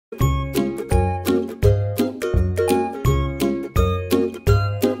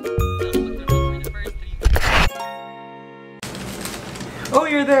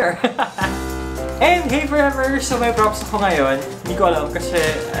there! And hey forever! So may props ako ngayon. Hindi ko alam kasi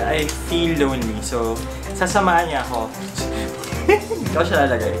I feel lonely. So, sasamahan niya ako. Hindi ko siya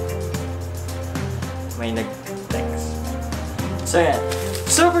lalagay. May nag-text. So yan.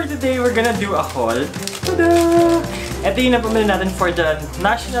 So for today, we're gonna do a haul. Tada! Ito yung napamili natin for the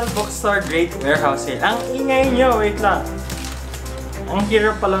National Bookstore Great Warehouse Sale. Ang ingay nyo! Wait lang! Ang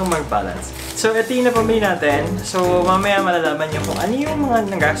hirap palang mag-balance. So, ito yung napamili natin. So, mamaya malalaman nyo kung ano yung mga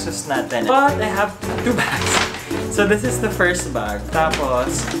nagastos natin. But, I have 2 bags. So, this is the first bag.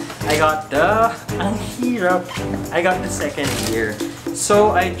 Tapos, I got the... Ang hirap! I got the second here.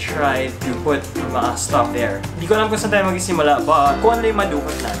 So, I tried to put mga stuff there. Hindi ko alam kung saan tayo magsisimula, but kung ano yung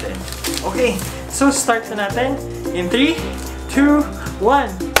madukot natin. Okay, so start na natin. In 3, 2, 1!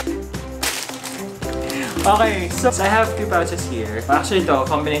 Okay, so I have 2 pouches here. Actually, ito,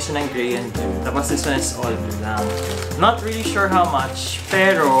 combination ng gray and blue. Tapos this one is all blue lang. Not really sure how much,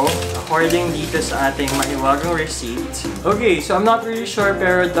 pero according dito sa ating maiwagang receipt. Okay, so I'm not really sure,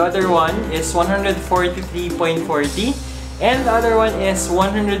 pero the other one is 143.40. And the other one is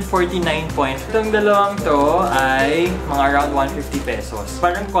 149 points. Itong dalawang to ay mga around 150 pesos.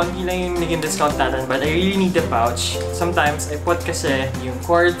 Parang konti lang yung naging discount natin, but I really need the pouch. Sometimes I put kasi yung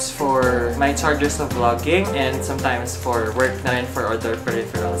cords for my chargers of vlogging and sometimes for work na rin for other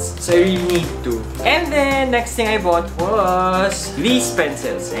peripherals. So I really need to. And then, next thing I bought was these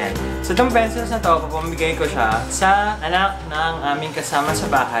pencils. Ayan. So itong pencils na to, papamigay ko siya sa anak ng aming kasama sa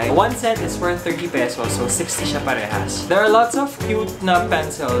bahay. One set is worth 30 pesos, so 60 siya parehas. There are lots of cute na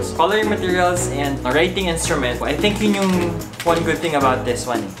pencils, coloring materials, and writing instrument. I think yun yung one good thing about this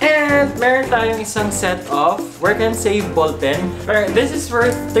one. And meron tayong isang set of Work and Save ball pen. This is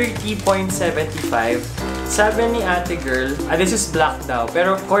worth 30.75. Sabi ni ate girl, this is black daw.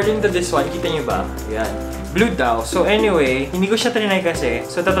 Pero according to this one, kita nyo ba? Yan. Blue daw. So anyway, hindi ko siya trinay kasi.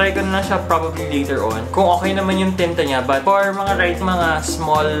 So tatry ko na lang siya probably later on. Kung okay naman yung tinta niya. But for mga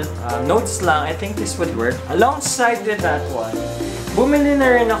small notes lang, I think this would work. Alongside with that one, bumili na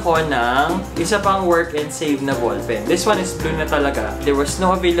rin ako ng isa pang Work and Save na ballpen. This one is blue na talaga. There was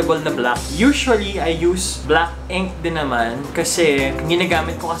no available na black. Usually, I use black ink din naman kasi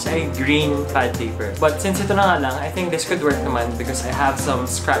ginagamit ko kasi ay green pad paper. But since ito na nga lang, I think this could work naman because I have some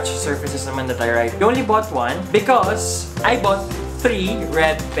scratch surfaces naman that I write. I only bought one because I bought 3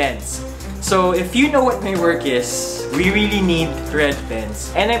 red pens. So if you know what my work is, we really need red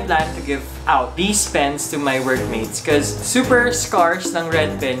pens. And I plan to give out these pens to my workmates because super scarce ng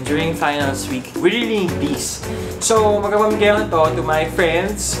red pen during finals week. We really need these. So magpapamigay ko to my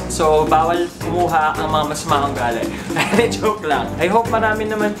friends. So bawal kumuha ang mga masamang galing. Joke lang. I hope marami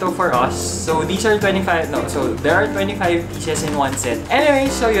naman to for us. So these are 25, no. So there are 25 pieces in one set. Anyway,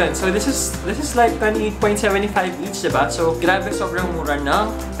 so yun. So this is like 28.75 each, diba? So grabe, sobrang mura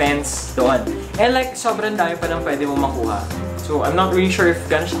ng pens doon. And like sobrang dami pa lang pwede mo makuha. So I'm not really sure if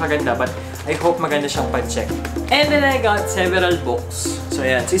gano'n siya kaganda, but I hope maganda siyang pan-check. And then I got several books. So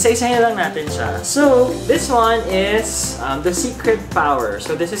yan. So isa-isahin lang natin siya. So this one is The Secret Power.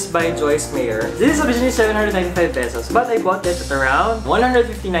 So this is by Joyce Meyer. This is originally 795 pesos, but I bought it at around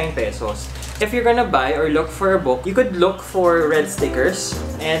 159 pesos. If you're gonna buy or look for a book, you could look for red stickers.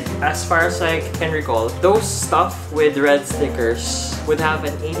 And as far as I can recall, those stuff with red stickers would have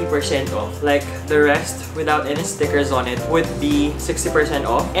an 80% off. Like the rest without any stickers on it would be 60%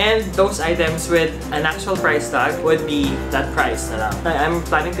 off. And those items with an actual price tag would be that price na lang. I'm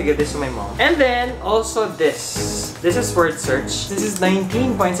planning to give this to my mom. And then also this. This is word search. This is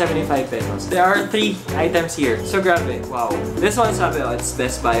 19.75 pesos. There are 3 items here. So grabe. Wow. This one sabi, it's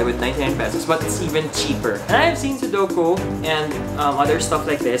Best Buy with 99 pesos. But it's even cheaper. And I've seen Sudoku and other stuff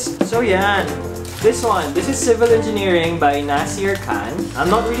like this. So yan. This one, this is Civil Engineering by Nasir Khan. I'm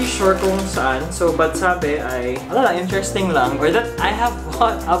not really sure kung saan. So, but sabi ay, interesting lang. Or that I have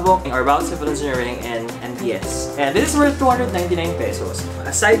bought a book about Civil Engineering and NPS. And this is worth 299 pesos.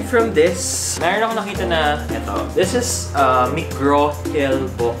 Aside from this, meron ako nakita na ito. This is McGraw-Hill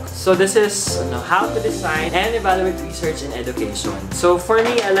book. So this is how to design and evaluate research in education. So for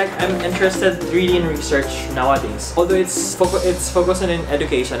me, I'm interested really in research nowadays. Although it's focused on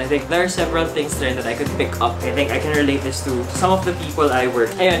education, I think there are several things there that I could pick up. I think I can relate this to some of the people I work.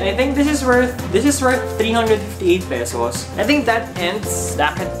 Ayun, I think this is worth 358 pesos. I think that ends the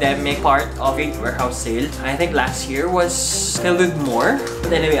academic part of a warehouse sale. I think last year was filled with more.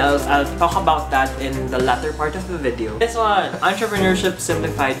 But anyway, I'll talk about that in the latter part of the video. This one, Entrepreneurship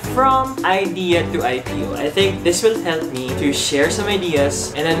Simplified from Idea to IPO. I think this will help me to share some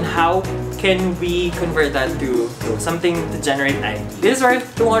ideas and then how can we convert that to something to generate ID. This is worth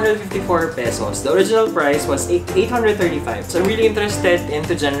 254 pesos. The original price was 835. So I'm really interested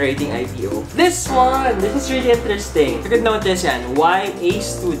into generating IPO. This one, this is really interesting. You could notice yan, why A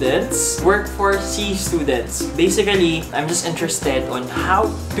students work for C students. Basically, I'm just interested on how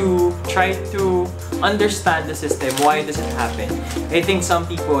to try to understand the system. Why does it happen? I think some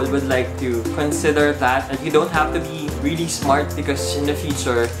people would like to consider that you don't have to be really smart because in the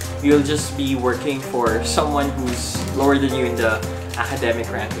future, you'll just be working for someone who's lower than you in the academic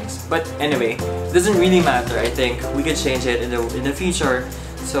rankings. But anyway, it doesn't really matter. I think we could change it in the future.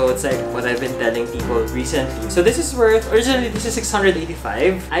 So it's like what I've been telling people recently. So this is worth, originally this is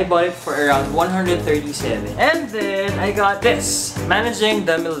 685. I bought it for around 137. And then I got this, Managing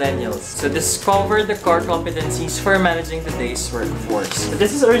the Millennials. So discover the core competencies for managing today's workforce. So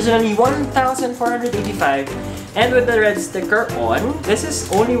this is originally 1,485. And with the red sticker on, this is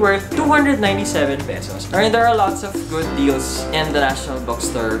only worth 297 pesos. And there are lots of good deals in the National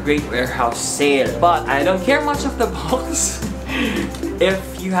Bookstore Great Warehouse Sale. But I don't care much of the box.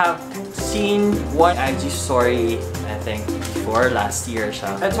 If you have seen one IG story, I think before last year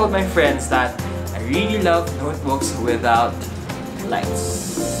siya, I told my friends that I really love notebooks without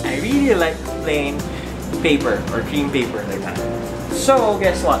lights. I really like plain paper or cream paper like that. So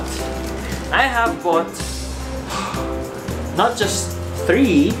guess what? I have bought not just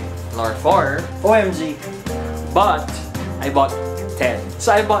 3 nor 4 OMG, but I bought 10.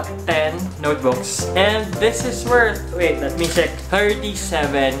 So I bought 10 notebooks and this is worth, wait, let me check,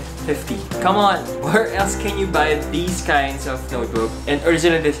 37.50. Come on, where else can you buy these kinds of notebook? And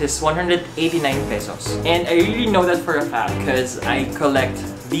originally this is 189 pesos. And I really know that for a fact because I collect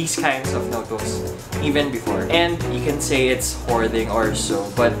these kinds of notebooks even before. And you can say it's hoarding or so,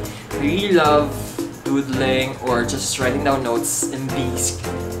 but I really love doodling or just writing down notes in these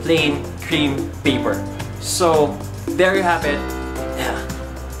plain cream paper. So there you have it.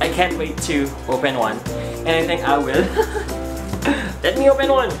 I can't wait to open one, and I think I will. Let me open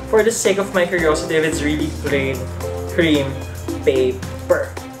one for the sake of my curiosity if it's really plain cream paper.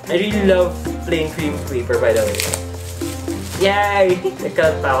 I really love plain cream paper, by the way. Yay!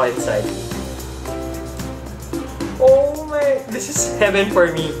 Nagkalat pa ako inside. Oh my! This is heaven for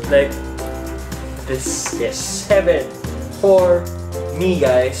me. Like, this is heaven for me,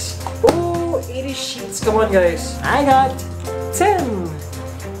 guys. Oh, 80 sheets. Come on, guys. I got 10.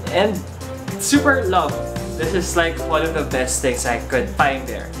 And super love. This is like one of the best things I could find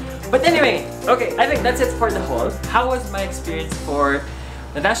there. But anyway, okay, I think that's it for the haul. How was my experience for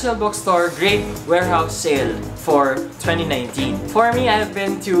the National Bookstore Great Warehouse Sale for 2019? For me, I have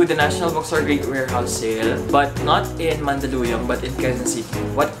been to the National Bookstore Great Warehouse Sale, but not in Mandaluyong, but in Quezon City.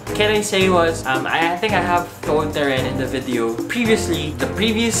 What can I say was, I think I have told Darren in the video previously, the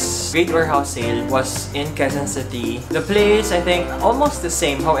previous Great Warehouse Sale was in Quezon City. The place, I think, almost the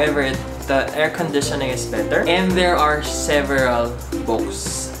same, however, the air conditioning is better, and there are several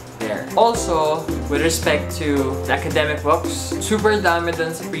books there. Also, with respect to the academic books, super dami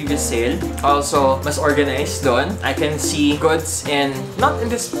dun sa previous sale. Also, mas organized dun. I can see goods in, not in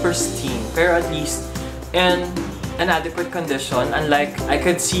this pristine, pero at least in an adequate condition. Unlike, I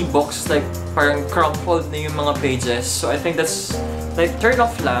could see books like parang crumpled na yung mga pages. So I think that's like turn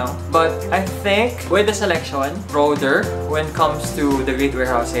off lang. But I think with the selection, broader when it comes to the Great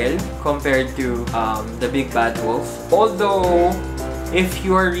Warehouse Sale compared to the Big Bad Wolf. Although, if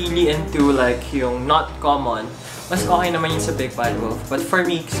you are really into like yung not common, mas okay naman yun sa Big Bad Wolf. But for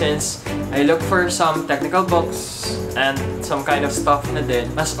me, since I look for some technical books and some kind of stuff na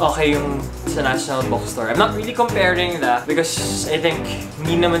din, mas okay yung sa National Bookstore. I'm not really comparing that because I think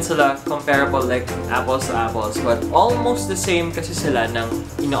hindi naman sila comparable like apples to apples, but almost the same kasi sila ng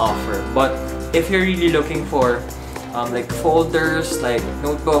ino-offer. But if you're really looking for like folders, like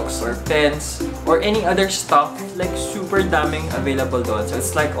notebooks or pens or any other stuff, like super daming available doon. So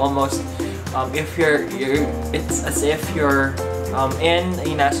it's like almost if it's as if you're in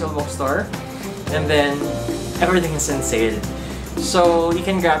a National Bookstore and then everything is in sale. So you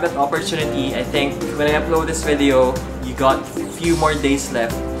can grab that opportunity. I think when I upload this video, you got a few more days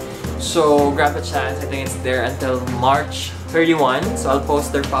left. So grab a chance. I think it's there until March 31. So I'll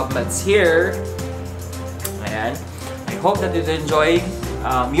post their PubMeds here. Ayan. I hope that you enjoy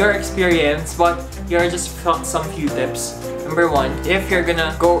your experience, but here are just some few tips. I'm Number one, if you're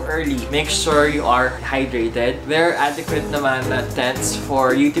gonna go early, make sure you are hydrated. There are adequate naman na tents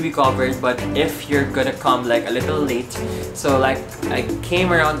for you to be covered, but if you're gonna come like a little late, so like I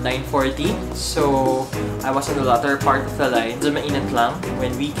came around 9:40, so I was in the latter part of the line. Medyo mainit lang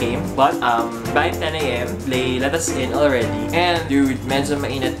when we came, but by 10 a.m. they let us in already. And dude, medyo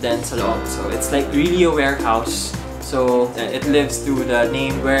mainit din sa loob. So it's like really a warehouse. So it lives to the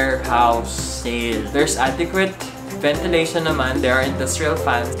name warehouse sale. There's adequate ventilation naman, there are industrial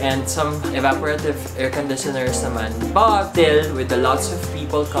fans and some evaporative air conditioners naman. But still, with the lots of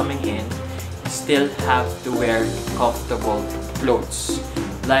people coming in, you still have to wear comfortable clothes.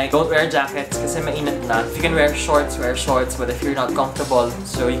 Like, don't wear jackets kasi mainit na. If you can wear shorts, but if you're not comfortable,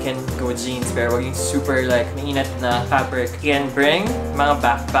 so you can go jeans, pero wag yung super like mainit na fabric. You can bring mga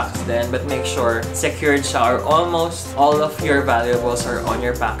backpacks then, but make sure secured siya or almost all of your valuables are on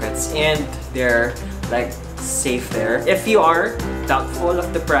your pockets and they're like safe there. If you are doubtful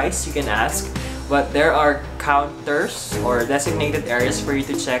of the price, you can ask. But there are counters or designated areas for you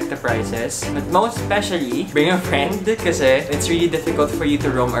to check the prices. But most especially, bring a friend kasi it's really difficult for you to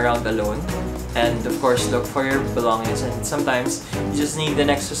roam around alone. And of course, look for your belongings. And sometimes, you just need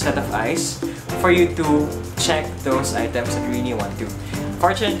an extra set of eyes for you to check those items that you really want to.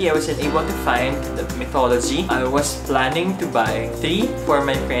 Fortunately, I wasn't able to find the mythology. I was planning to buy 3 for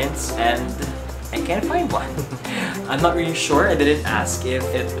my friends and I can't find one. I'm not really sure. I didn't ask if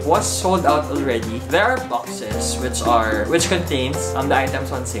it was sold out already. There are boxes which contains the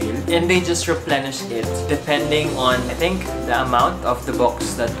items on sale, and they just replenish it depending on, I think, the amount of the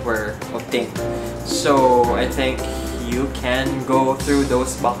box that were obtained. So I think you can go through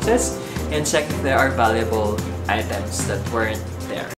those boxes and check if there are valuable items that weren't